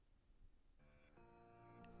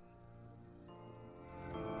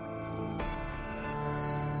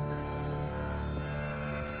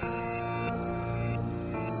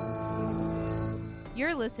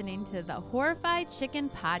You're listening to the Horrified Chicken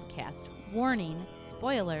Podcast. Warning,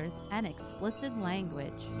 spoilers, and explicit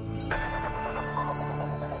language.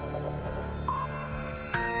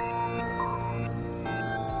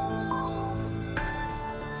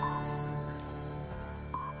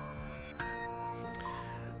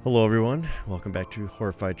 Hello, everyone. Welcome back to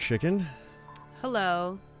Horrified Chicken.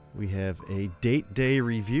 Hello. We have a date day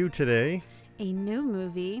review today. A new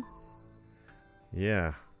movie.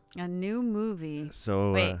 Yeah. A new movie.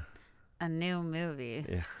 So, Wait, a new movie.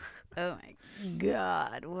 yeah. Oh my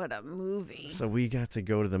God, what a movie. So we got to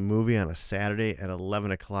go to the movie on a Saturday at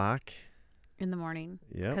 11 o'clock. In the morning.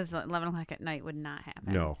 Yep. Because 11 o'clock at night would not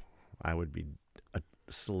happen. No, I would be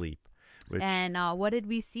asleep. And what did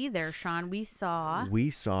we see there, Sean? We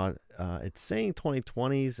saw, it's saying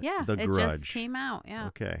 2020's yeah, The it Grudge. just came out. Yeah.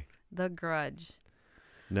 Okay. The Grudge.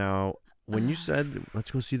 Now, when you said,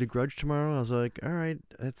 let's go see The Grudge tomorrow, I was like, all right,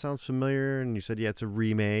 that sounds familiar. And you said, yeah, it's a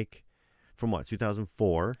remake from what,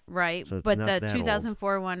 2004? Right. So it's but not the that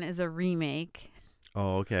 2004 one is a remake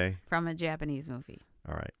Oh, okay. from a Japanese movie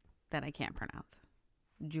All right. that I can't pronounce.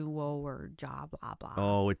 Juwo or Ja blah blah.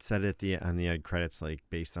 Oh, it said on the end credits, like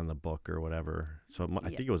based on the book or whatever. So I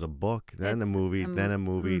think it was a book, then a It's movie, then a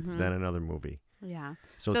movie, mhm. then another movie. Yeah.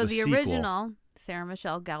 So So it's a the sequel. original, Sarah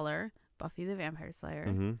Michelle Gellar, Buffy the Vampire Slayer,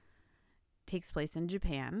 Mm-hmm. takes place in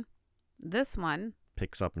Japan. This one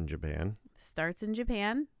Picks up in Japan. starts in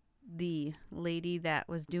Japan. The lady that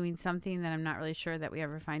was doing something that I'm not really sure that we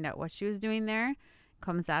ever find out what she was doing there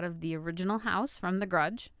comes out of the original house from The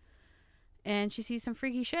Grudge, and she sees some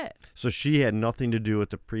freaky shit. So she had nothing to do with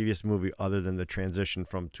the previous movie other than the transition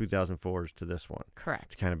from 2004 to this one. To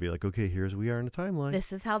Correct. kind of be like, okay, here's we are in the timeline.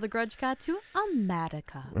 This is how The Grudge got to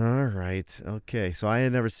America. All right. Okay. So I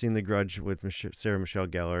had never seen The Grudge with Sarah Michelle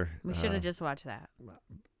Gellar. We should have just watched that.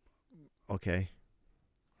 Okay.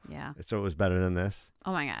 Yeah. So it was better than this.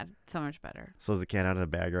 Oh my God. So much better. So is the cat out of the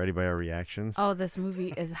bag already by our reactions? Oh, this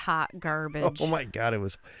movie is hot garbage. Oh my God, it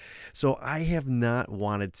was. So I have not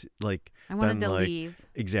wanted to, like, I wanted been to like, leave.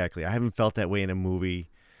 Exactly. I haven't felt that way in a movie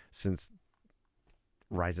since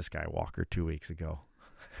Rise of Skywalker 2 weeks ago.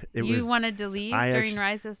 You wanted to leave I during actu-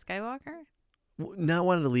 Rise of Skywalker? Not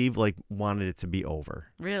wanted to leave, like, wanted it to be over.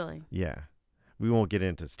 Really? Yeah. We won't get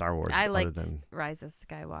into Star Wars I other liked than Rise of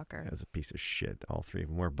Skywalker. as a piece of shit. All three of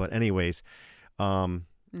them were. But anyways, Now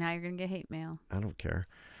you're going to get hate mail. I don't care.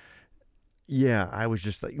 Yeah, I was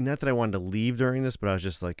just like, not that I wanted to leave during this, but I was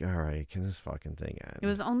just like, all right, can this fucking thing end? It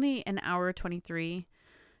was only an hour 23.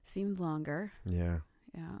 Seemed longer. Yeah.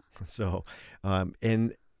 Yeah. So,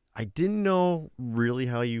 and I didn't know really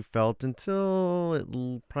how you felt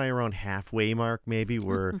until probably around halfway mark, maybe,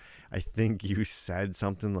 where I think you said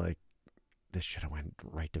something like, this should have went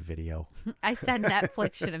right to video. I said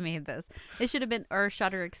Netflix should have made this. It should have been, or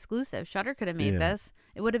Shudder exclusive. Shudder could have made Yeah. this.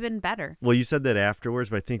 It would have been better. Well, you said that afterwards,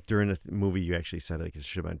 but I think during the movie you actually said like it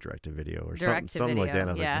should have been direct to video or something like that. And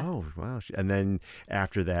I was yeah. like, oh, wow. And then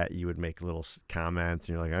after that, you would make little comments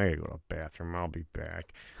and you're like, I gotta go to the bathroom. I'll be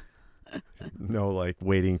back. No, like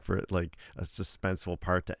waiting for it, like a suspenseful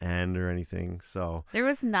part to end or anything. So There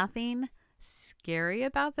was nothing scary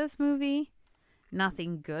about this movie.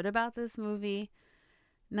 Nothing good about this movie.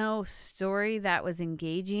 No story that was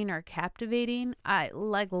engaging or captivating. I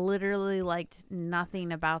literally liked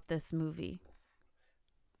nothing about this movie.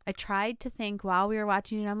 I tried to think while we were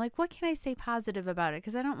watching it. I'm like, what can I say positive about it?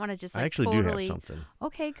 Because I don't want to just like I actually totally. do have something.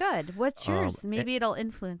 Okay, good. What's yours? Maybe it'll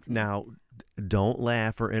influence me. Now, don't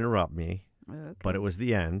laugh or interrupt me, Okay. but it was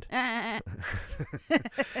the end. I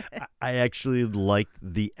actually liked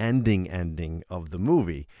the ending of the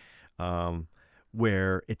movie,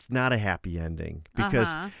 where it's not a happy ending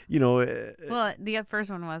because, you know. Well, the first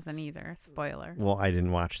one wasn't either. Spoiler. Well, I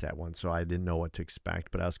didn't watch that one, so I didn't know what to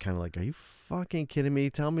expect. But I was kind of like, "Are you fucking kidding me?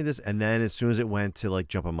 Tell me this!" And then as soon as it went to like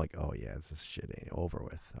jump, I'm like, "Oh yeah, this shit ain't over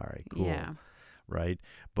with." All right, cool, Yeah. right?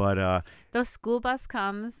 But The school bus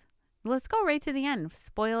comes. Let's go right to the end.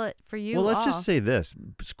 Spoil it for you. well, let's all. just say this: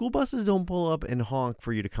 school buses don't pull up and honk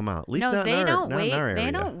for you to come out. At least No, not they in our, don't not in wait. our area. They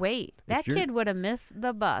don't wait. That you're- kid would have missed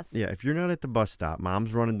the bus. Yeah, if you're not at the bus stop,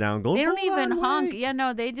 mom's running down, going. They don't "Hold even on, honk. wait." Yeah,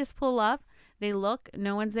 no, they just pull up. They look.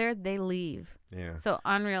 No one's there. They leave. Yeah. So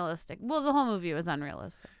unrealistic. Well, the whole movie was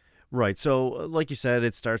unrealistic. Right. So, like you said,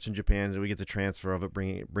 it starts in Japan, so we get the transfer of it,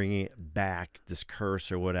 bringing it back, this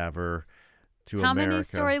curse or whatever, to How America. many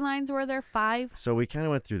storylines were there? 5? So we kind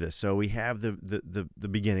of went through this. So we have the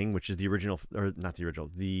beginning, which is the original, or not the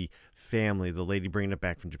original, the family, the lady bringing it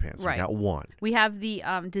back from Japan. So Right. we got one. We have the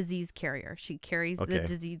disease carrier. She carries the Okay.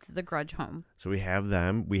 disease, the Grudge home. So we have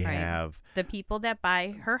them. We Right. have The people that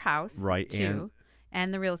buy her house, Right, too.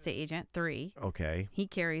 and the real estate agent, 3. Okay. He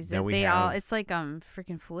carries Then it. we They all. have- It's like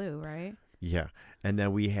freaking flu, right? Yeah. And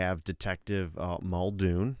then we have Detective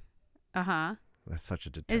Muldoon. Uh-huh. That's such a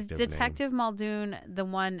Is detective Detective Muldoon the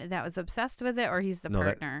one that was obsessed with it, or he's the No,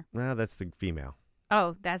 partner? name. No, that's the female.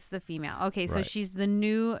 Oh, that's the female. Okay, so Right. she's the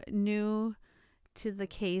new to the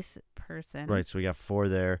case person. Right. So we got 4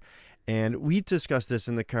 there. And we discussed this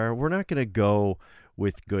in the car. We're not going to go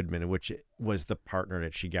with Goodman, which was the partner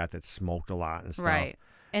that she got that smoked a lot and stuff. Right.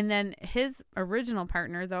 And then his original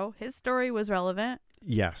partner, though, his story was relevant.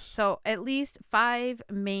 Yes. So at least 5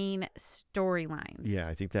 main storylines. Yeah,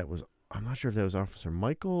 I think that was. I'm not sure if that was Officer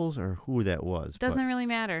Michaels or who that was. but- Doesn't really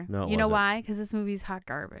matter. No, it you know wasn't. why? Because this movie's hot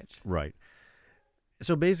garbage. Right.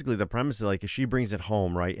 So basically, the premise is like if she brings it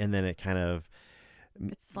home, right, and then it kind of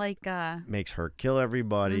It's like makes her kill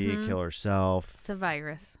everybody, Mhm. kill herself. it's a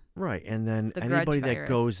virus. Right, and then The grudge anybody that virus.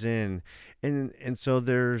 goes in, and so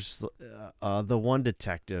there's the one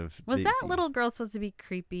detective. Was the- that the- little girl supposed to be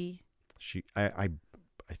creepy?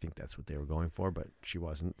 I think that's what they were going for, but she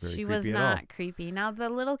wasn't very She creepy was at not all. creepy. Now the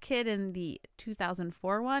little kid in the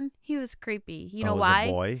 2004 one, he was creepy. You Oh, know it was why?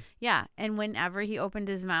 A boy. Yeah, and whenever he opened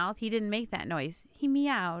his mouth, he didn't make that noise. He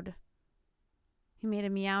meowed. He made a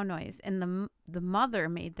meow noise, and the mother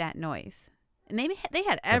made that noise. And they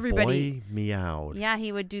had everybody. The boy meowed. Yeah,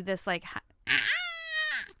 he would do this like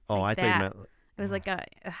Oh, like I thought you that. meant. It was like a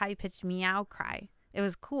high pitched meow cry. It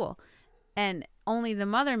was cool, and only the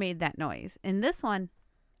mother made that noise. In this one,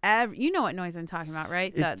 you know what noise I'm talking about,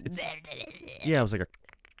 right? Yeah, it was like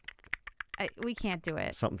We can't do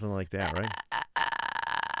it. something like that, right?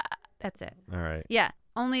 That's it. All right. Yeah,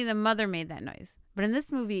 only the mother made that noise. But in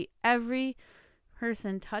this movie, every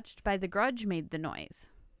person touched by the grudge made the noise.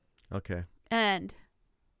 Okay. And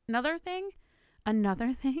another thing,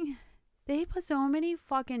 they put so many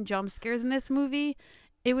fucking jump scares in this movie.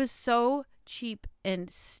 It was so cheap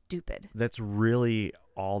and stupid. That's really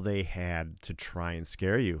all they had to try and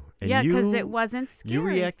scare you. And Yeah, because you- it wasn't scary. You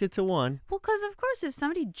reacted to one. Well, because of course, if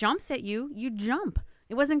somebody jumps at you, you jump.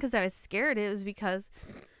 It wasn't because I was scared. It was because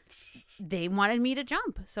they wanted me to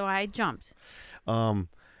jump, so I jumped.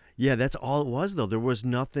 Yeah, that's all it was though. There was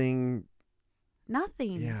nothing.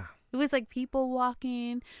 Nothing. Yeah. It was like people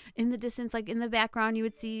walking in the distance, like in the background, you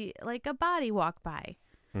would see like a body walk by.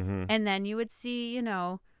 Mm-hmm. And then you would see,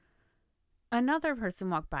 another person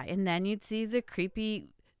walk by. And then you'd see the creepy,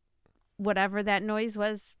 whatever that noise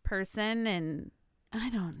was, person. And I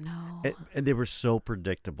don't know. And they were so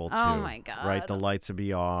predictable too. Oh, my God. Right, the lights would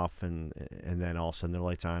be off, and then all of a sudden the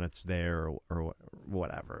lights on. It's there or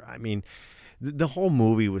whatever. I mean, the whole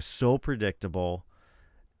movie was so predictable,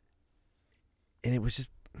 and it was just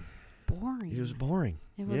Boring. it was boring.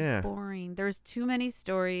 It was yeah. boring. There's too many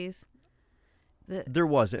stories. There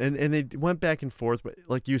was, and they went back and forth, but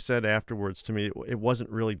like you said afterwards to me, it wasn't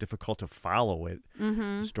really difficult to follow it.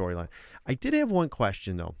 Mm-hmm. Storyline. I did have one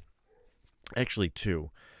question though, actually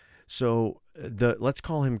 2. So let's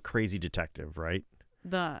call him Crazy Detective, right?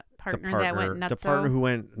 The partner that went nuts. The partner who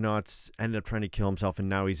went nuts ended up trying to kill himself, and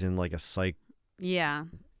now he's in like a psych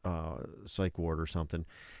ward or something.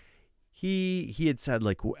 He had said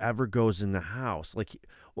like whoever goes in the house, like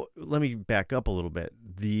let me back up a little bit.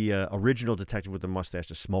 The original detective with the mustache,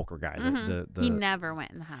 the smoker guy, he never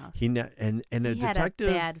went in the house. and the He had detective.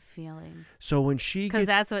 a bad feeling. So when she Because gets,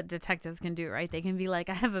 that's what detectives can do, right? They can be like,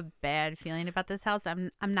 I have a bad feeling about this house.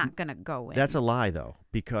 I'm not gonna go in. that's a lie though,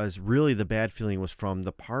 because really the bad feeling was from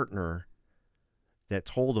the partner that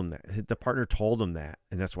told him that. The partner told him that,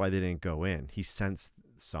 and that's why they didn't go in. He sensed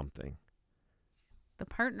something. The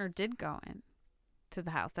partner did go in to the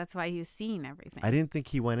house. That's why he's seeing everything. I didn't think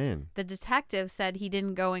he went in. The detective said he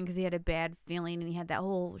didn't go in because he had a bad feeling, and he had that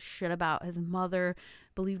whole shit about his mother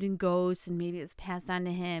believed in ghosts and maybe it was passed on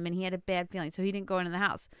to him, and he had a bad feeling, so he didn't go into the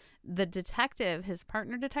house. The detective, his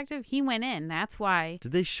partner detective, he went in. That's why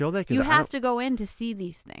Did they show that? 'Cause you I have don't- to go in to see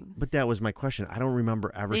these things. But that was my question. I don't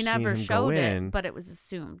remember ever They seeing never him go showed in. it, but it was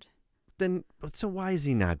assumed. Then, so why is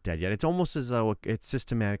he not dead yet? It's almost as though it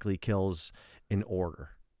systematically kills in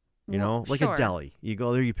order. You know, like Sure. a deli. You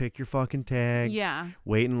go there, you pick your fucking tag, Yeah.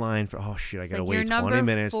 wait in line for, oh shit, I It's gotta like, you're wait 20 number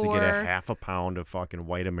minutes to get 4. a half a pound of fucking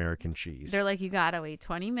white American cheese. They're like, you gotta wait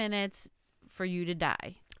 20 minutes for you to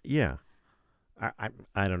die. Yeah.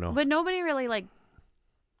 I don't know. But nobody really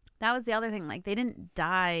that was the other thing. Like, they didn't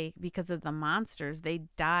die because of the monsters. They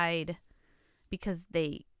died because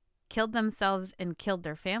they killed themselves and killed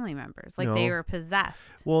their family members. Like, they No. were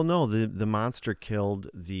possessed. Well, no, the monster killed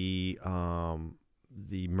the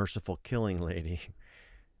merciful killing lady.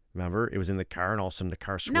 Remember? It was in the car, and all of a sudden the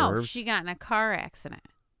car swerves. No, she got in a car accident.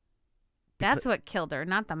 That's what killed her,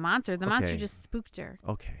 not the monster. The monster Okay. just spooked her.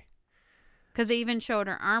 Okay. Because they even showed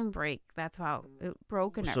her arm break. That's how it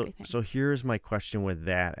broke and everything. So here's my question with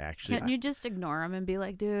that, actually. Can't you just ignore him and be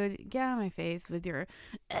like, dude, get out of my face with your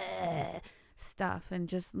stuff and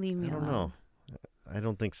just leave me alone? I don't know. I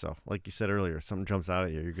don't think so. Like you said earlier, if something jumps out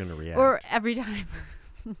at you, you're going to react. Or every time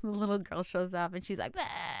the little girl shows up and she's like, "Bah,"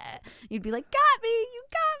 you'd be like, got me, you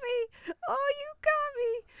got me. Oh, you got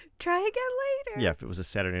me. Try again later. Yeah, if it was a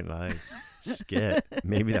Saturday Night skit,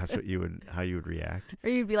 maybe that's what how you would react. Or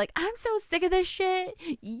you'd be like, I'm so sick of this shit.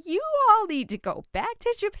 You all need to go back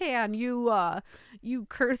to Japan. You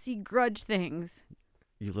cursey grudge things.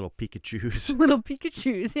 You little Pikachus. Little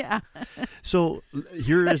Pikachus, yeah. So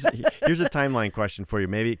here's a timeline question for you,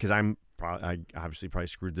 maybe because I obviously probably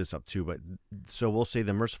screwed this up too. But so we'll say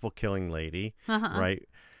the merciful killing lady, right?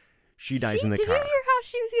 She dies in the car. Did you hear how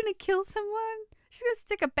she was gonna kill someone? She's gonna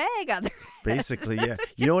stick a bag on their head. Basically, yeah.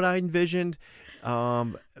 You know what I envisioned?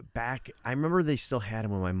 Back, I remember they still had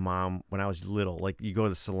them with my mom when I was little. Like, you go to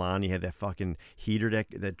the salon, you had that fucking heater,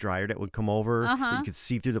 that dryer that would come over. That you could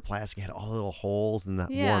see through the plastic, it had all the little holes, and the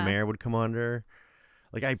warm air would come under.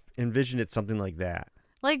 Like, I envisioned it something like that.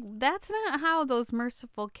 Like, that's not how those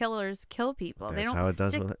merciful killers kill people. They don't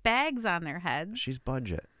stick bags on their heads. She's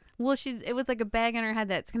budget. Well, it was like a bag on her head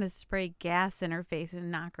that's gonna spray gas in her face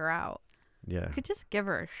and knock her out. Yeah. You could just give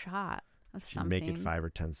her a shot of something. Make it 5 or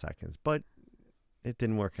 10 seconds, but it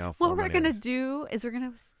didn't work out for What we're going to do is we're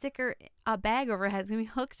going to stick her a bag over her head. It's going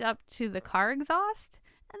to be hooked up to the car exhaust,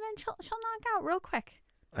 and then she'll knock out real quick.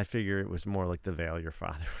 I figure it was more like the veil your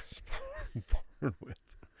father was born with.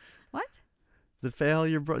 What? The veil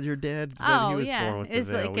your dad said he was born with the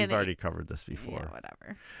veil. We've already covered this before. Yeah,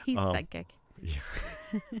 whatever. He's psychic. Yeah.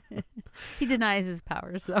 He denies his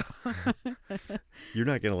powers, though. You're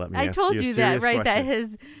not going to let me I ask told you that, right?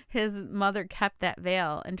 question. That his mother kept that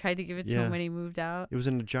veil and tried to give it to him when he moved out. It was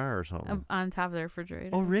in a jar or something. On top of the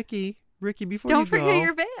refrigerator. Oh, Ricky, before Don't you go. Don't forget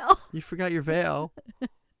your veil. You forgot your veil.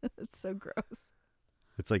 That's so gross.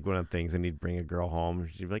 It's like one of the things when you'd bring a girl home.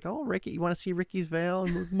 She'd be like, oh, Ricky, you want to see Ricky's veil?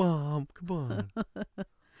 And I'm like, Mom, come on.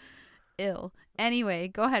 Ew. Anyway,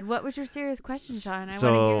 go ahead. What was your serious question, Sean? I want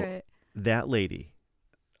to hear it. That lady,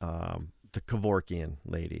 the Kevorkian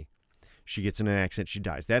lady, she gets in an accident, she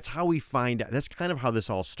dies. That's how we find out. That's kind of how this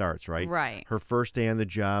all starts, right? Right. Her first day on the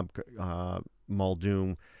job,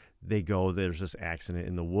 Muldoon, there's this accident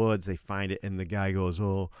in the woods. They find it, and the guy goes,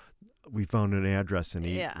 oh, we found an address, and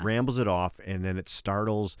he rambles it off, and then it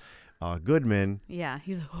startles Goodman. Yeah,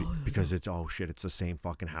 he's because it's, oh, shit, it's the same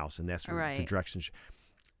fucking house, and that's where the direction.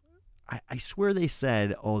 I swear they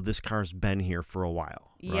said, oh, this car's been here for a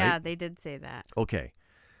while. Right? Yeah, they did say that. Okay.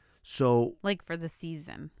 So. Like for the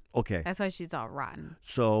season. Okay. That's why she's all rotten.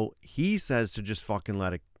 So he says to just fucking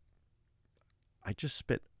let it. I just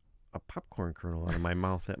spit a popcorn kernel out of my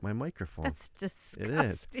mouth at my microphone. That's disgusting. It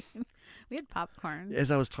is. We had popcorn.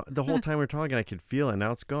 As I was the whole time we were talking, I could feel it.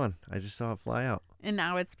 Now it's gone. I just saw it fly out. And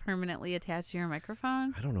now it's permanently attached to your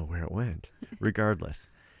microphone? I don't know where it went. Regardless.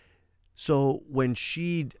 So when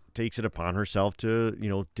she takes it upon herself to,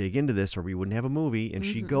 dig into this, or we wouldn't have a movie, and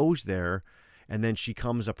she goes there, and then she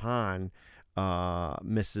comes upon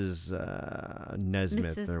Mrs.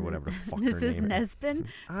 Nesmith or whatever the fuck her name is. Mrs. Nesbin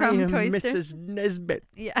from Toy Story. Mrs. Nesbit.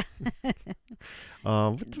 Yeah.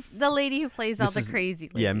 The lady who plays all the crazy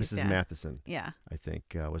ladies. Yeah, Mrs. Matheson. Yeah. I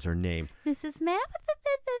think was her name. Mrs. Matheson.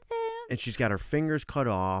 And she's got her fingers cut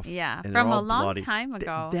off. Yeah, and from a long bloody. time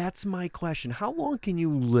ago. That's my question. How long can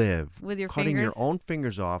you live with your cutting fingers? Your own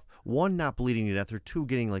fingers off? One, not bleeding to death, or two,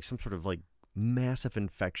 getting like some sort of like massive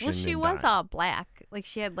infection. Well, she was all black. Like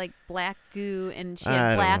she had like black goo and she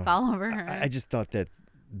had black all over her. I just thought that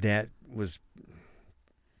was,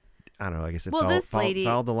 I don't know, I guess it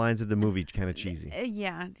followed the lines of the movie, kind of cheesy.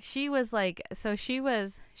 Yeah. She was like, she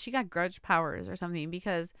got grudge powers or something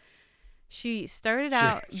because she started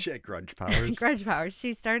out. She had grudge powers. Grudge powers.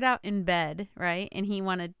 She started out in bed, right? And he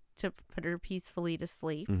wanted to put her peacefully to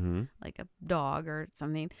sleep, like a dog or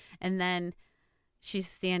something. And then she's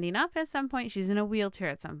standing up at some point. She's in a wheelchair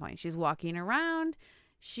at some point. She's walking around.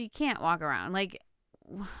 She can't walk around. Like,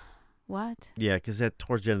 what? Yeah, because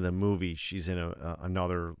towards the end of the movie, she's in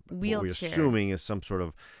another, wheelchair. What we're assuming is some sort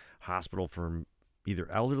of hospital for either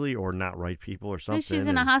elderly or not right people or something. And she's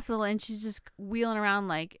in a hospital and she's just wheeling around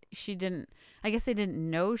like she didn't. I guess they didn't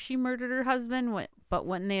know she murdered her husband, but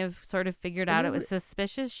when they have sort of figured out it was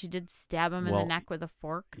suspicious, she did stab him in the neck with a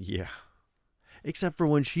fork. Yeah. Except for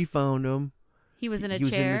when she found him. He was in a chair. He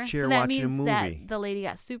was in the chair so that watching means a movie. that the lady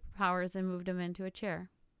got superpowers and moved him into a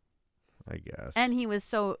chair. I guess. And he was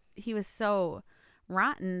so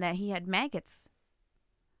rotten that he had maggots.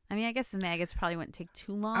 I mean, I guess the maggots probably wouldn't take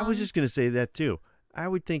too long. I was just going to say that too. I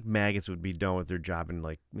would think maggots would be done with their job in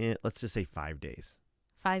like, let's just say 5 days.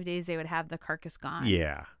 5 days they would have the carcass gone.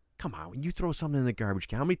 Yeah. Come on, when you throw something in the garbage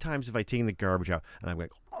can, how many times have I taken the garbage out and I'm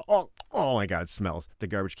like, oh my God, it smells, the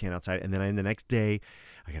garbage can outside. And then the next day,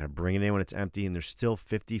 I got to bring it in when it's empty and there's still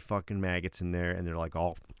 50 fucking maggots in there and they're like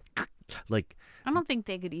all like. I don't think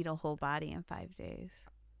they could eat a whole body in 5 days.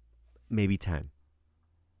 Maybe 10.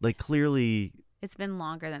 Like clearly. It's been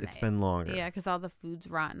longer than It's been longer. Yeah, because all the food's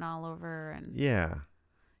rotten all over. And Yeah.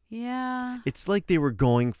 Yeah. It's like they were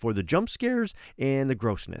going for the jump scares and the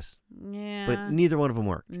grossness. Yeah. But neither one of them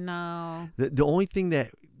worked. No. The only thing that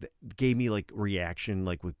gave me like reaction,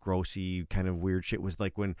 like with grossy kind of weird shit, was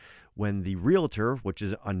like when the realtor, which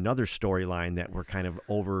is another storyline that we're kind of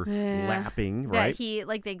overlapping, right?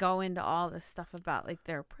 That they go into all this stuff about like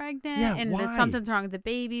they're pregnant and why? that something's wrong with the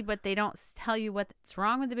baby, but they don't tell you what's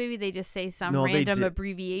wrong with the baby. They just say some No, random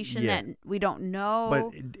abbreviation that we don't know.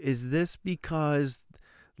 But is this because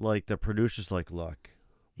like the producer's like, look,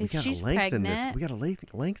 we if gotta she's lengthen pregnant, this. We gotta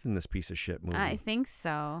lengthen this piece of shit movie. I think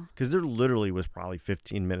so. Because there literally was probably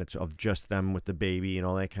 15 minutes of just them with the baby and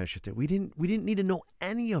all that kind of shit. That we didn't need to know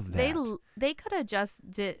any of that. They could have just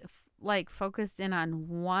focused in on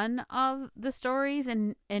one of the stories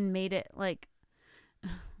and made it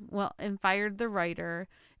and fired the writer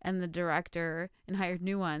and the director and hired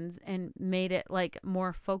new ones and made it like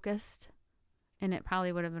more focused, and it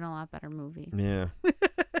probably would have been a lot better movie. Yeah.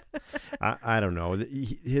 I don't know.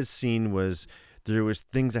 His scene there was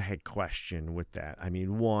things I had questioned with that. I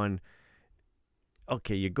mean, one,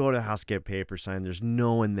 okay, you go to the house, get paper signed. There's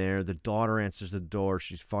no one there. The daughter answers the door.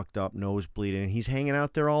 She's fucked up, nose bleeding. He's hanging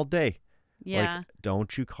out there all day. Yeah. Like,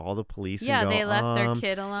 don't you call the police? Yeah, and go, they left their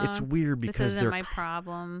kid alone. It's weird because this isn't my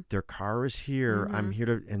problem. Their car is here. Mm-hmm. I'm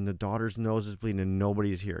here and the daughter's nose is bleeding and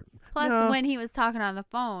nobody's here. Plus, when he was talking on the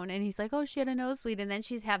phone and he's like, "Oh, she had a nosebleed," and then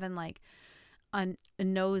she's having like a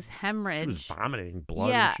nose hemorrhage. She was vomiting blood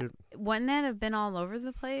yeah. and shit. Wouldn't that have been all over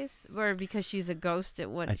the place? Or because she's a ghost,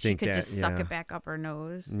 she could just suck it back up her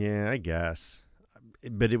nose. Yeah, I guess.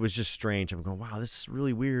 But it was just strange. I'm going, wow, this is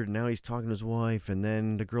really weird. Now he's talking to his wife, and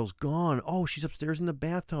then the girl's gone. Oh, she's upstairs in the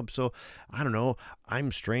bathtub. So, I don't know.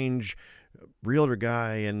 I'm strange realtor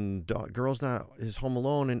guy, and girl's is home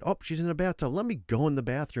alone, and she's in the bathtub. Let me go in the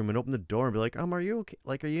bathroom and open the door and be like, are you okay?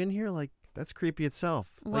 Like, are you in here? Like, that's creepy itself.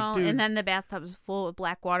 Well, like, dude. And then the bathtub's full of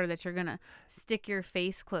black water that you're going to stick your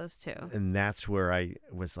face close to. And that's where I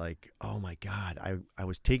was like, oh, my God. I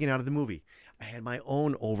was taken out of the movie. I had my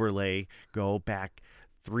own overlay go back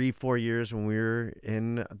 3-4 years when we were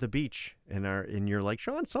in the beach. And you're like,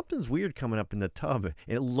 Sean, something's weird coming up in the tub. And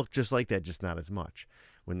it looked just like that, just not as much.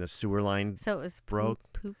 When the sewer line so it was broke.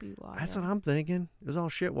 Poopy water. That's what I'm thinking. It was all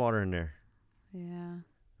shit water in there. Yeah.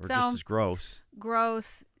 Or just as gross.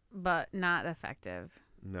 Gross, but not effective.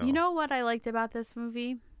 No. You know what I liked about this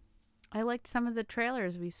movie? I liked some of the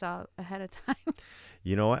trailers we saw ahead of time.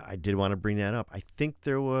 You know what? I did want to bring that up. I think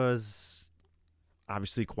there was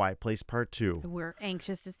obviously Quiet Place Part 2. We're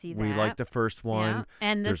anxious to see that. We liked the first one. Yeah.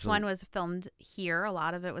 And this one was filmed here. A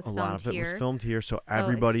lot of it was filmed here. A lot of it was filmed here. So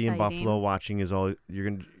everybody in Buffalo watching you're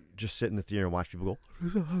going to just sit in the theater and watch people go,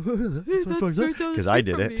 because I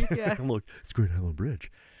did it. Yeah. I'm like, it's Grand Island Bridge.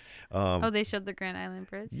 They showed the Grand Island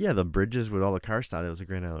Bridge? Yeah, the bridges with all the car stopped. It was a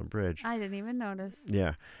Grand Island Bridge. I didn't even notice.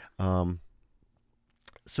 Yeah.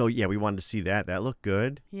 So, yeah, we wanted to see that. That looked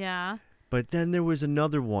good. Yeah. But then there was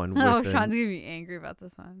another one. Sean's going to be angry about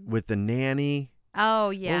this one. With the nanny. Oh,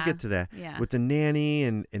 yeah. We'll get to that. Yeah. With the nanny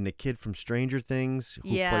and the kid from Stranger Things who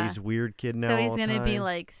plays weird kid now. So he's going to be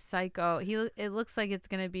like psycho. It looks like it's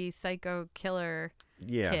going to be psycho killer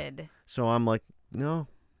kid. So I'm like, no.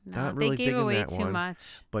 Not really they gave away too much.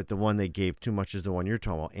 But the one they gave too much is the one you're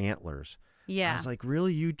talking about, Antlers. Yeah. I was like,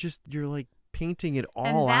 really? You're like painting it all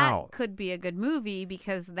and that out. Could be a good movie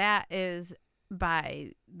because that is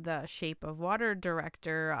by the Shape of Water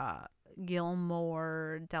director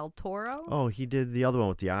Guillermo del Toro. Oh, he did the other one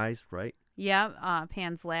with the eyes, right? Yeah,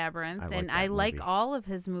 Pan's Labyrinth. I like all of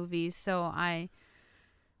his movies, so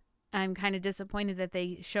I'm kind of disappointed that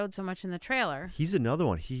they showed so much in the trailer. He's another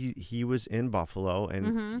one. He was in Buffalo,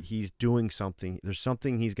 and he's doing something. There's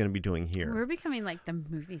something he's going to be doing here. We're becoming like the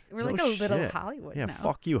movies. We're like a little Hollywood now. Yeah,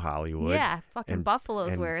 fuck you, Hollywood. Yeah, fucking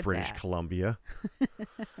Buffalo's where it's British at. Columbia.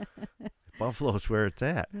 Buffalo's where it's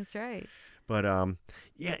at. That's right. But,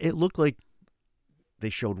 yeah, it looked like they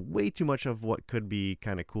showed way too much of what could be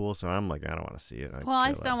kind of cool, so I'm like, I don't want to see it.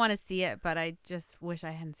 I still want to see it, but I just wish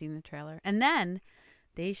I hadn't seen the trailer. And then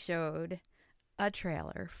they showed a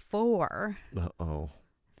trailer for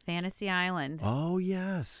Fantasy Island. Oh,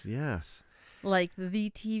 yes. Like the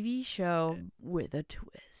TV show with a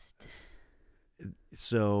twist.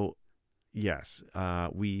 So yes,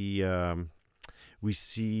 we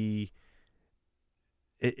see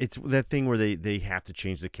it's that thing where they have to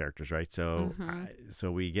change the characters, right? So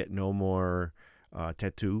so we get no more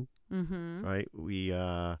tattoo, right? We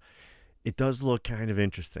it does look kind of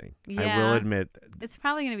interesting. Yeah. I will admit. It's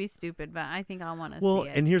probably going to be stupid, but I think I'll want to Well, see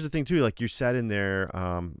it. and here's the thing too, like you said in there,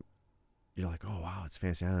 you're like, oh wow, it's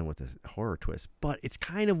Fantasy Island with a horror twist. But it's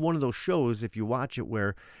kind of one of those shows, if you watch it,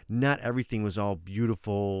 where not everything was all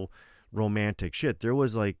beautiful, romantic shit. There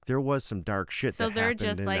was some dark shit So that they're happened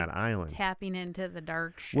just in like that island. tapping into the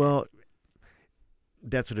dark shit. Well,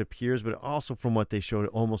 that's what it appears, but also from what they showed,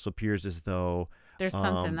 it almost appears as though there's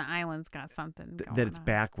something. The island's got something going that it's on.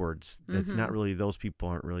 backwards. That's not really, those people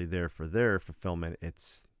aren't really there for their fulfillment.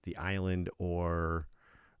 It's the island or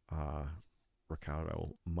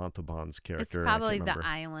Ricardo Montalban's character. It's probably I can't the remember.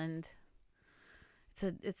 island.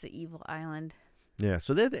 It's an evil island. Yeah,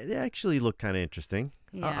 so they actually look kind of interesting.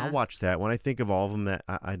 Yeah. I'll watch that. When I think of all of them, that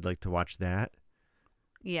I'd like to watch that.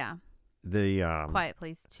 Yeah. The Quiet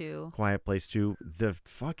Place 2. Quiet Place 2. The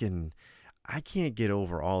fucking, I can't get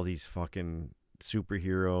over all these fucking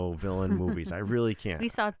superhero villain movies. I really can't. We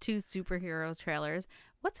saw 2 superhero trailers.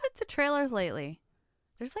 What's with the trailers lately?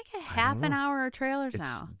 There's like a half an know. hour of trailers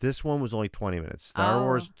now. This one was only 20 minutes. Star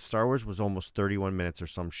Wars was almost 31 minutes or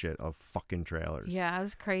some shit of fucking trailers. Yeah, it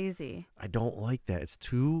was crazy. I don't like that. It's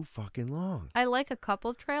too fucking long. I like a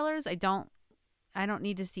couple trailers. I don't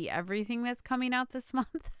need to see everything that's coming out this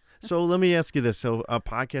month. So let me ask you this. So a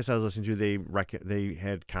podcast I was listening to, they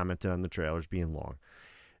had commented on the trailers being long.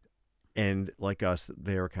 And like us,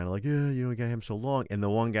 they were kind of like, yeah, you got to have them so long. And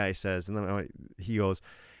the one guy says, and then he goes,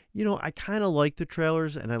 I kind of like the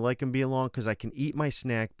trailers and I like them being long because I can eat my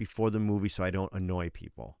snack before the movie so I don't annoy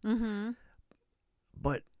people. Mm-hmm.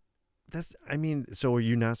 But so are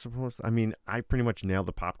you not supposed to? I pretty much nail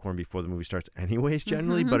the popcorn before the movie starts anyways,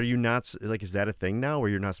 generally. But are you not, like, is that a thing now where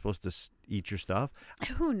you're not supposed to eat your stuff?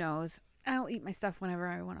 Who knows? I'll eat my stuff whenever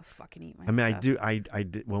I want to fucking eat my I stuff. do. I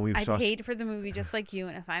did when we saw. I paid for the movie just like you,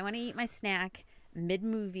 and if I want to eat my snack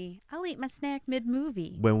mid-movie, I'll eat my snack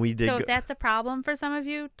mid-movie. When we did, so if that's a problem for some of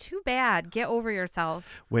you, too bad. Get over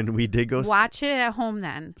yourself. When we did go watch it at home,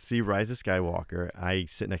 then see Rise of Skywalker, I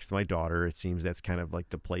sit next to my daughter. It seems that's kind of like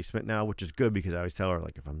the placement now, which is good because I always tell her,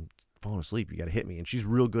 like, if I'm falling asleep, you got to hit me, and she's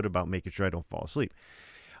real good about making sure I don't fall asleep.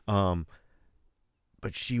 But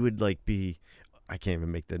she would like be. I can't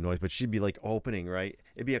even make the noise, but she'd be like opening, right?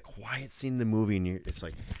 It'd be a quiet scene in the movie, and it's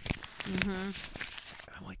like, and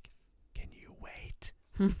I'm like, can you wait?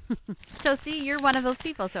 So see, you're one of those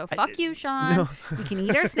people. So fuck you, Sean. No. We can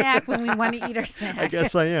eat our snack when we want to eat our snack. I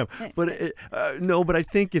guess I am, but no. But I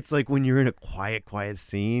think it's like when you're in a quiet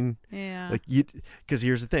scene. Yeah. Like because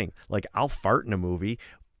here's the thing. Like I'll fart in a movie,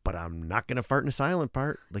 but I'm not gonna fart in a silent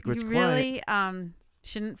part. Like where it's quiet. You really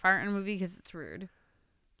shouldn't fart in a movie because it's rude.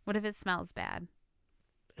 What if it smells bad?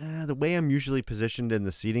 The way I'm usually positioned in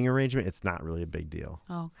the seating arrangement, it's not really a big deal.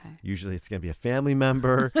 Okay. Usually it's going to be a family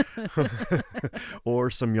member or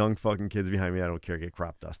some young fucking kids behind me. I don't care, get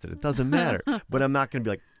crop dusted. It doesn't matter. But I'm not going to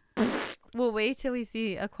be like... Well, wait till we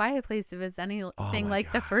see A Quiet Place. If it's anything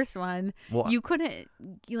like the first one, well, you couldn't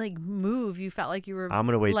move. You felt like you were. I'm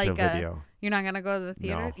gonna wait till video. You're not gonna go to the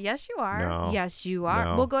theater. No. Yes, you are. No. Yes, you are.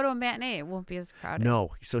 No. We'll go to a matinee. It won't be as crowded.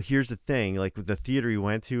 No. So here's the thing. Like with the theater you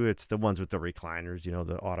went to, it's the ones with the recliners.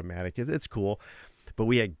 The automatic. It's cool. But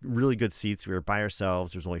we had really good seats. We were by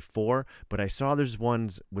ourselves. There's only 4. But I saw there's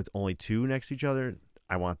ones with only 2 next to each other.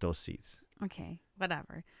 I want those seats. Okay.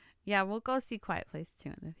 Whatever. Yeah, we'll go see Quiet Place 2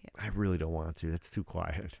 in the theater. I really don't want to. It's too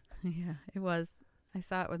quiet. Yeah, it was. I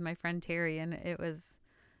saw it with my friend Terry, and it was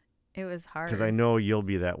hard. Because I know you'll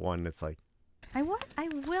be that one that's like... I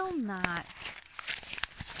will not.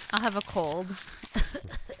 I'll have a cold.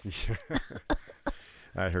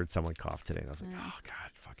 I heard someone cough today, and I was like, oh,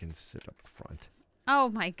 God, fucking sit up front. Oh,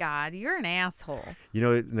 my God. You're an asshole.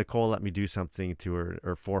 Nicole let me do something to her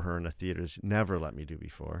or for her in the theaters. Never let me do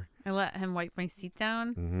before. I let him wipe my seat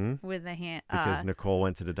down with a hand. Because Nicole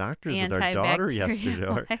went to the doctor's with our daughter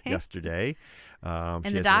yesterday.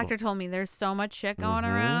 And the doctor told me there's so much shit going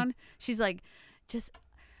around. She's like,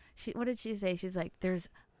 what did she say? She's like, there's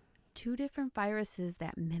 2 different viruses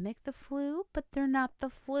that mimic the flu, but they're not the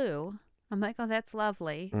flu. I'm like, oh, that's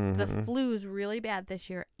lovely. The flu's really bad this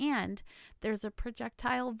year. And there's a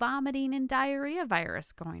projectile vomiting and diarrhea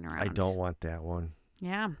virus going around. I don't want that one.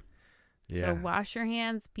 Yeah. So wash your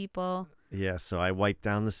hands, people. Yeah, so I wipe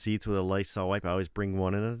down the seats with a Lysol wipe. I always bring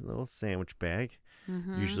one in a little sandwich bag.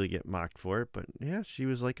 Usually get mocked for it. But, yeah, she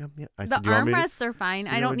was like, yeah. I said, the armrests are fine.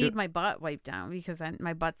 I don't need my butt wiped down because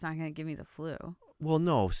my butt's not going to give me the flu. Well,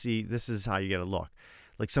 no. See, this is how you got to look.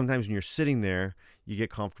 like sometimes when you're sitting there, you get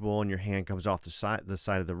comfortable and your hand comes off the side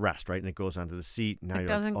of the rest, right? And it goes onto the seat. And now It you're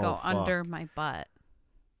doesn't like, go oh, fuck. under my butt.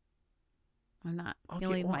 I'm not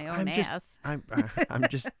feeling my own ass. I'm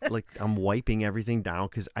just like, I'm wiping everything down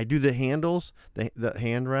because I do the handles, the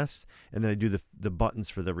hand rests, and then I do the buttons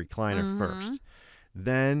for the recliner first.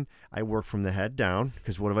 Then I work from the head down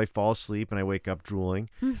because what if I fall asleep and I wake up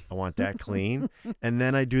drooling? I want that clean. And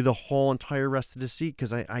then I do the whole entire rest of the seat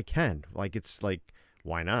because I can. Like, it's like,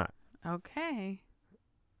 why not? Okay.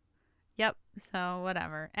 Yep. So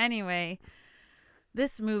whatever. Anyway,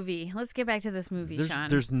 this movie. Let's get back to this movie, Sean.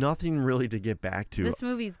 There's nothing really to get back to. This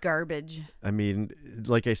movie's garbage. I mean,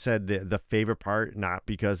 like I said, the favorite part, not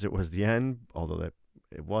because it was the end, although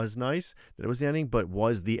it was nice that it was the ending, but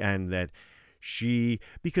was the end that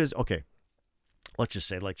because, okay, let's just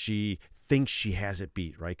say, like, she thinks she has it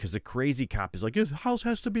beat, right? Because the crazy cop is like, his house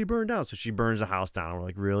has to be burned down. So she burns the house down. And we're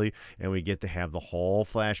like, really? And we get to have the whole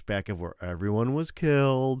flashback of where everyone was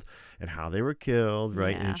killed and how they were killed,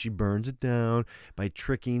 right? Yeah. And she burns it down by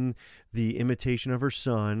tricking the imitation of her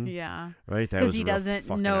son. Yeah. Right? That Because was he real doesn't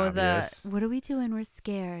fucking know obvious. what do we do when we're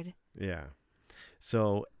scared? Yeah.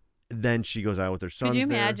 So then she goes out with her son. Could you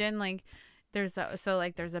imagine, like, there's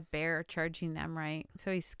a bear charging them, right?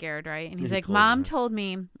 So he's scared, right? And he's like, Mom told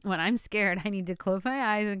me when I'm scared, I need to close my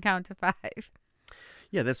eyes and count to 5.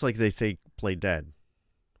 Yeah, that's like they say, play dead.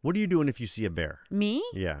 What are you doing if you see a bear? Me?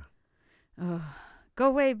 Yeah. Oh, go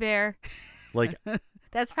away, bear. Like,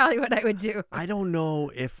 that's probably what I would do. I don't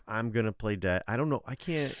know if I'm going to play dead. I don't know. I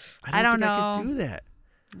can't. I don't think know. I could do that.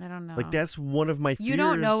 I don't know. Like, that's one of my fears. You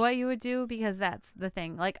don't know what you would do because that's the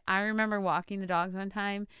thing. Like, I remember walking the dogs one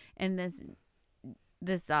time and this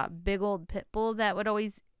big old pit bull that would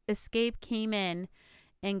always escape came in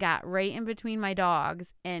and got right in between my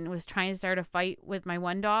dogs and was trying to start a fight with my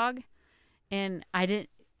one dog. And I didn't,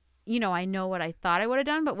 I know what I thought I would have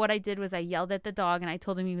done, but what I did was I yelled at the dog and I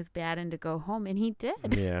told him he was bad and to go home, and he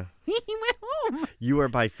did. Yeah. He went home. You are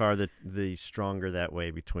by far the stronger that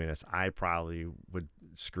way between us. I probably would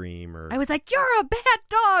scream or. I was like, "You're a bad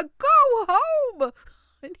dog. Go home."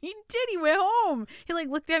 And he did. He went home. He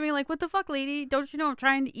looked at me like, "What the fuck, lady? Don't you know I'm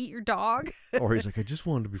trying to eat your dog?" Or he's like, "I just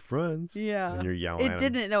wanted to be friends." Yeah. And you're yelling at him.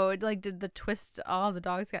 It didn't though. It did the twist. All the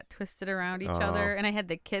dogs got twisted around each other, and I had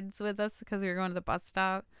the kids with us because we were going to the bus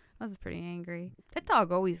stop. I was pretty angry. That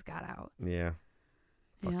dog always got out. Yeah.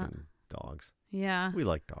 Yeah. Fucking dogs. Yeah. We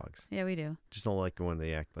like dogs. Yeah, we do. Just don't like when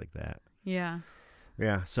they act like that. Yeah.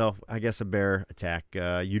 Yeah. So I guess a bear attack,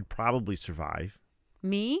 you'd probably survive.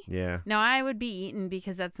 Me? Yeah. No, I would be eaten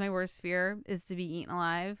because that's my worst fear is to be eaten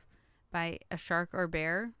alive by a shark or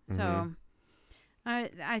bear. So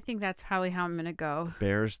I think that's probably how I'm gonna go.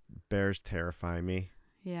 Bears terrify me.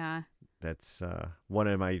 Yeah. That's one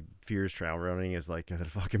of my fears travel running is like that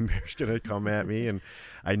fucking bear's gonna come at me, and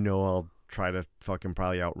I know I'll try to fucking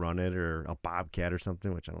probably outrun it or a bobcat or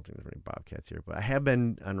something, which I don't think there's any bobcats here, but I have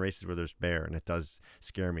been on races where there's bear, and it does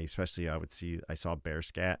scare me. Especially I saw a bear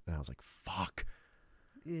scat, and I was like, fuck.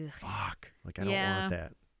 Ugh. Fuck. Like, I don't want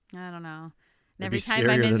that. I don't know. And It'd every be time I'm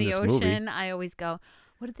scarier in than the this ocean, movie. I always go,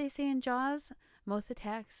 what did they say in Jaws? Most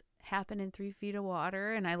attacks happen in 3 feet of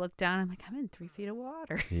water. And I look down, I'm like, I'm in 3 feet of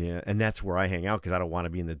water. Yeah, and that's where I hang out because I don't want to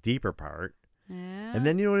be in the deeper part. Yeah. And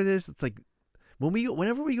then you know what it is? It's like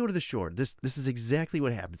whenever we go to the shore, this is exactly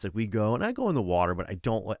what happens. Like, we go, and I go in the water, but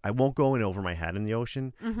I won't go in over my head in the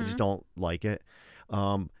ocean. I just don't like it.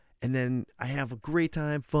 And then I have a great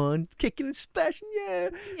time, fun, kicking and splashing, yeah.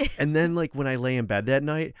 And then, like, when I lay in bed that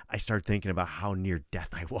night, I start thinking about how near death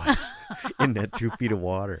I was in that 2 feet of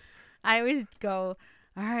water. I always go,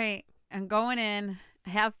 all right, I'm going in, I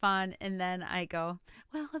have fun, and then I go,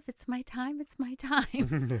 well, if it's my time, it's my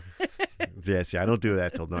time. Yeah, see, I don't do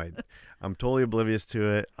that till night. I'm totally oblivious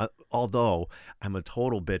to it. Although I'm a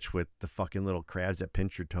total bitch with the fucking little crabs that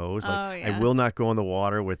pinch your toes. Like, Oh, yeah. I will not go in the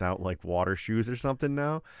water without like water shoes or something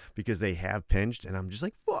now because they have pinched, and I'm just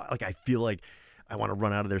like, fuck. Like, I feel like I want to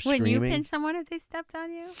run out of there When screaming. you pinch someone if they stepped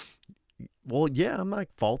on you? Well, yeah, I'm not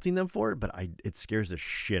faulting them for it, but it scares the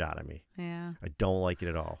shit out of me. Yeah. I don't like it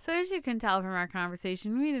at all. So as you can tell from our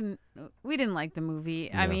conversation, we didn't like the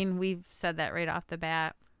movie. I No. mean, we've said that right off the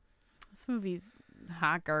bat. This movie's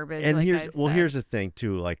hot garbage. And like here's I've said. here's the thing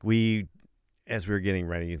too. Like, as we were getting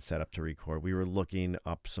ready and set up to record, we were looking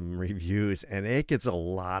up some reviews, and it gets a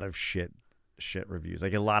lot of shit reviews.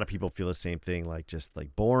 Like, a lot of people feel the same thing, like, just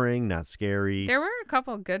like boring, not scary. There were a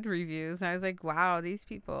couple good reviews. I was like, wow, these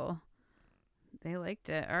people, they liked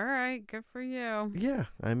it. All right, good for you. Yeah,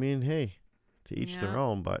 I mean, hey, to each their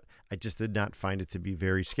own. But I just did not find it to be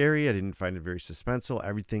very scary. I didn't find it very suspenseful.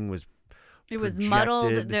 Everything was. It was projected.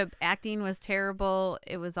 muddled. The acting was terrible.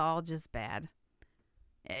 It was all just bad.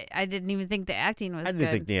 I didn't even think the acting was I didn't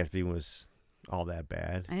good. think the acting was all that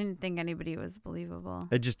bad. I didn't think anybody was believable.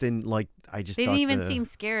 I just didn't like. I just They thought didn't even the- seem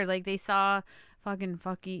scared. Like they saw fucking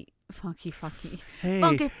funky. Hey,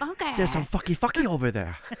 Funky. there's some fucky over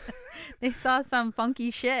there. They saw some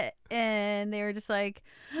funky shit and they were just like,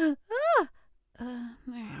 I'm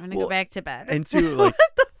gonna go back to bed. And too, like,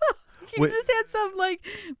 what the fuck? You wait- just had some like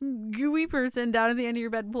gooey person down at the end of your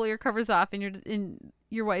bed pull your covers off, and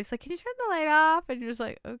your wife's like, "Can you turn the light off?" And you're just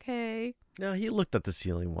like, "Okay." No, he looked at the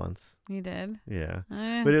ceiling once. He did. Yeah.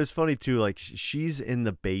 Eh. But it was funny too, like she's in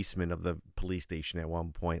the basement of the police station at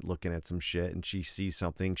one point looking at some shit, and she sees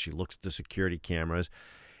something. She looks at the security cameras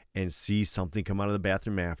and sees something come out of the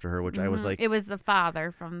bathroom after her, which I was like, it was the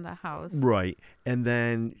father from the house. right. And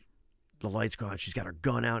then the lights go on. She's got her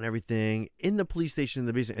gun out and everything in the police station in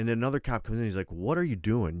the basement. And another cop comes in. He's like, "What are you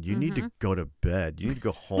doing? You need to go to bed. You need to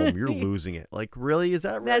go home. You're losing it." Like, really? Is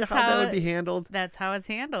that really That's how that how would it- be handled? That's how it's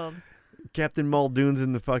handled. Captain Muldoon's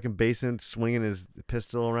in the fucking basement swinging his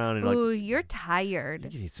pistol around and like, Ooh, you're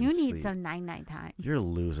tired. You need some You need sleep. some night time. you're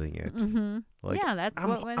losing it. Mm-hmm. Like, Yeah, that's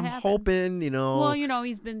what would I'm happen. hoping, Well,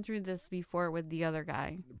 he's been through this before with the other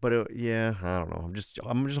guy. but yeah, I don't know.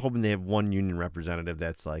 I'm just hoping they have one union representative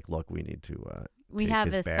that's like, look, we need to We take have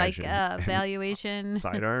his this badge psych and evaluation.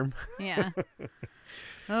 sidearm. Yeah.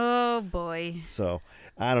 Oh boy. So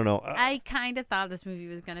I don't know. I kind of thought this movie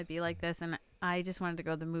was gonna be like this, and I just wanted to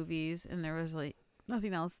go to the movies, and there was like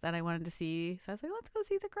nothing else that I wanted to see, so I was like, let's go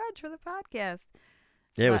see The Grudge for the podcast.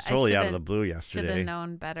 Yeah, it was But I totally out of shoulda- the blue Should yesterday. have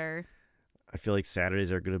known better. I feel like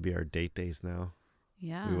Saturdays are going to be our date days now.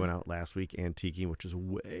 Yeah. We went out last week antiquing, which was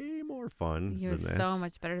way more fun You're than this. so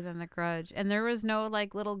much better than The Grudge, and there was no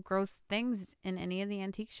like little gross things in any of the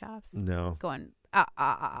antique shops. No, Going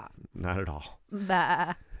not at all.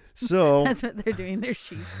 bah. So, That's what they're doing. They're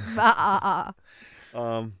sheep. Bah.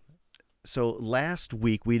 so last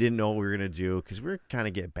week we didn't know what we were going to do because we were kind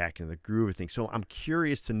of getting back into the groove of things. So I'm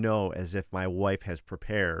curious to know as if my wife has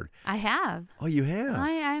prepared. I have. Oh, you have? I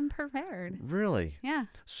am prepared. Really? Yeah.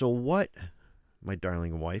 So what, my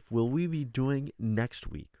darling wife, will we be doing next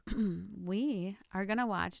week? We are gonna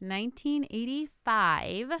watch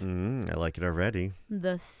 1985. I like it already.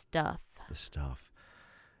 The Stuff. The Stuff.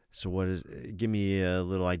 So what is? Give me a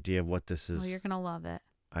little idea of what this is. Oh, you're gonna love it.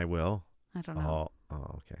 I will. I don't know.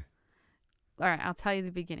 Oh, okay. All right, I'll tell you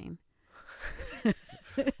the beginning.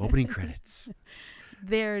 Opening credits.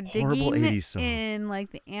 They're Horrible digging 80s song. in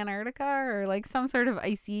like the Antarctica or like some sort of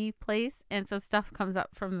icy place, and so stuff comes up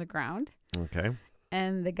from the ground, Okay.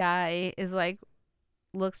 and the guy is like,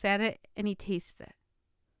 looks at it and he tastes it.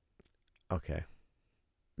 Okay.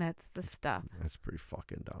 That's the stuff. That's pretty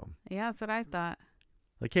fucking dumb. Yeah, that's what I thought.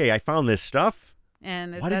 Like, hey, I found this stuff.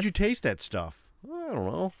 And Why did you taste that stuff? I don't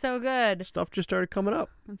know. so good. Stuff just started coming up.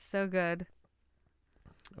 It's so good.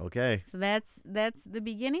 Okay. So that's the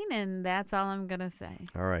beginning, and that's all I'm gonna say.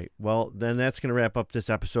 All right. Well, then that's going to wrap up this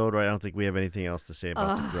episode. Right? I don't think we have anything else to say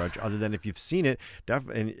about The Grudge other than if you've seen it,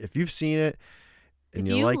 and if you've seen it and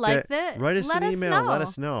If you you liked liked it, it, write us let an us email. Let know.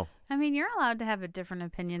 us know. I mean, you're allowed to have a different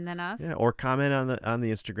opinion than us. Yeah, or comment on the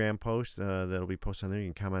Instagram post that'll be posted on there.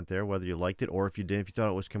 You can comment there whether you liked it or if you didn't. If you thought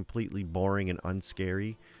it was completely boring and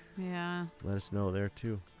unscary, Yeah. let us know there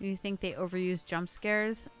too. You think they overused jump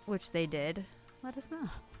scares, which they did? Let us know.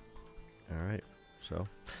 All right. So,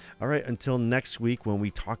 all right. Until next week when we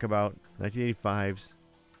talk about 1985's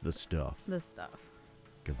The Stuff. The Stuff.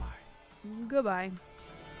 Goodbye. Goodbye.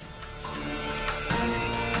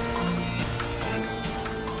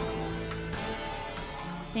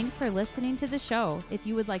 Thanks for listening to the show. If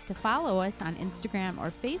you would like to follow us on Instagram or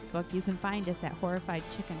Facebook, you can find us at Horrified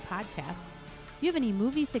Chicken Podcast. If you have any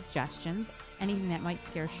movie suggestions, anything that might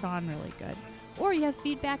scare Sean really good, or you have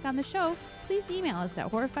feedback on the show, please email us at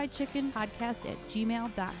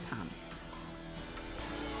horrifiedchickenpodcast@gmail.com.